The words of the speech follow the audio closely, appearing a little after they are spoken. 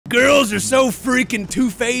girls are so freaking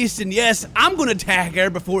two-faced, and yes, I'm gonna tag her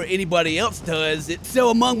before anybody else does. So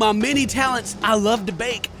among my many talents, I love to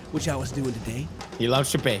bake, which I was doing today. He loves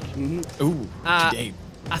to bake. Ooh, today.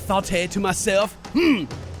 I thought to myself, you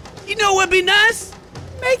know what'd be nice?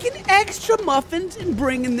 Making extra muffins and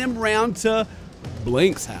bringing them round to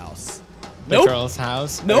Blink's house. The girl's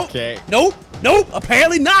house? Nope. Okay. Nope.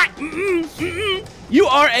 Apparently not. You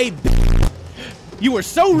are You are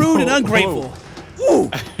so rude and ungrateful. Ooh.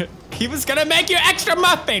 He was gonna make you extra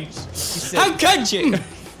muffins. How could you?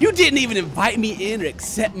 You didn't even invite me in or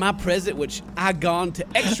accept my present, which I gone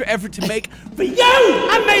to extra effort to make for you.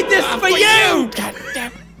 I made this for you. God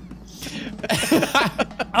damn.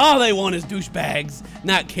 All they want is douchebags,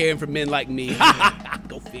 not caring for men like me.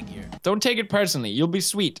 Go figure. Don't take it personally. You'll be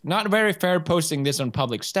sweet. Not very fair posting this on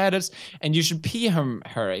public status, and you should PM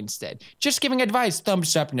her instead. Just giving advice.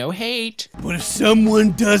 Thumbs up, no hate. But if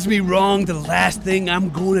someone does me wrong, the last thing I'm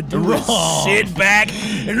gonna do is sit back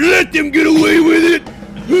and let them get away with it.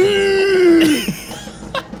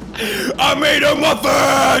 I made a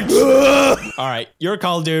muffin! Alright, your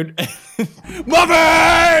call, dude.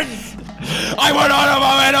 Muffins! I went on a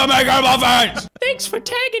muffin to make a muffin! Thanks for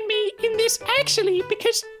tagging me in this, actually,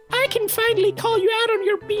 because I can finally call you out on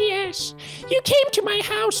your BS. You came to my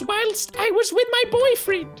house whilst I was with my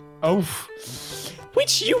boyfriend. Oh.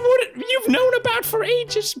 Which you've known about for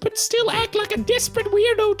ages, but still act like a desperate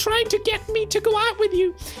weirdo trying to get me to go out with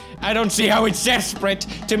you. I don't see how it's desperate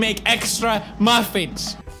to make extra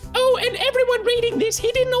muffins. Oh, and everyone reading this,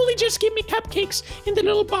 he didn't only just give me cupcakes in the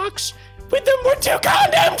little box. With them were 2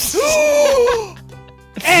 condoms!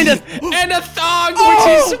 and a thong,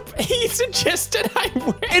 which he suggested I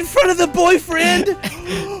wear. In front of the boyfriend?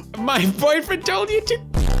 My boyfriend told you to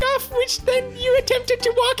off, which then you attempted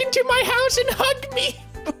to walk into my house and hug me.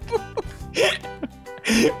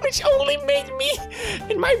 Which only made me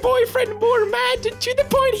and my boyfriend more mad, to the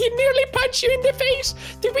point he nearly punched you in the face,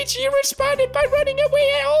 to which you responded by running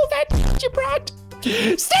away at all that you brought. Stay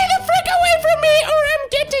the frick away from me, or I'm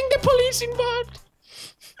getting the police involved.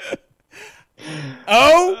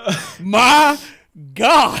 Oh my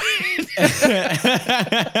God.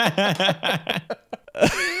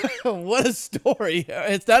 What a story.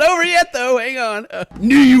 It's not over yet though, hang on.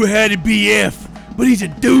 Knew you had a BF, but he's a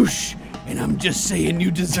douche. And I'm just saying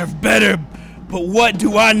you deserve better. But what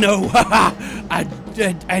do I know?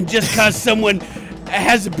 And just cause someone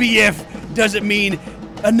has a BF doesn't mean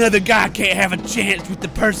another guy can't have a chance with the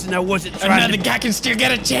person I wasn't trying to. Another guy can still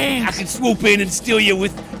get a chance. I can swoop in and steal you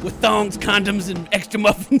with thongs, condoms, and extra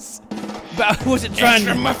muffins. But I wasn't trying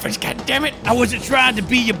extra muffins, goddammit. I wasn't trying to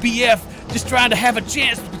be your BF, just trying to have a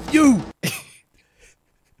chance with you.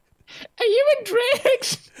 Are you in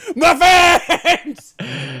drugs? Muffins!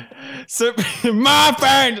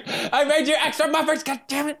 Muffins! I made you extra muffins,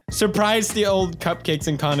 goddammit! Surprised the old cupcakes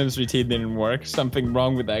and condoms routine didn't work. Something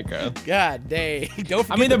wrong with that girl. God dang. Don't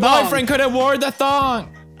forget I mean, the boyfriend could have wore the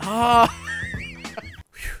thong.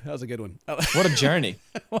 That was a good one. What a journey.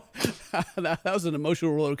 That was an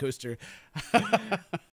emotional roller coaster.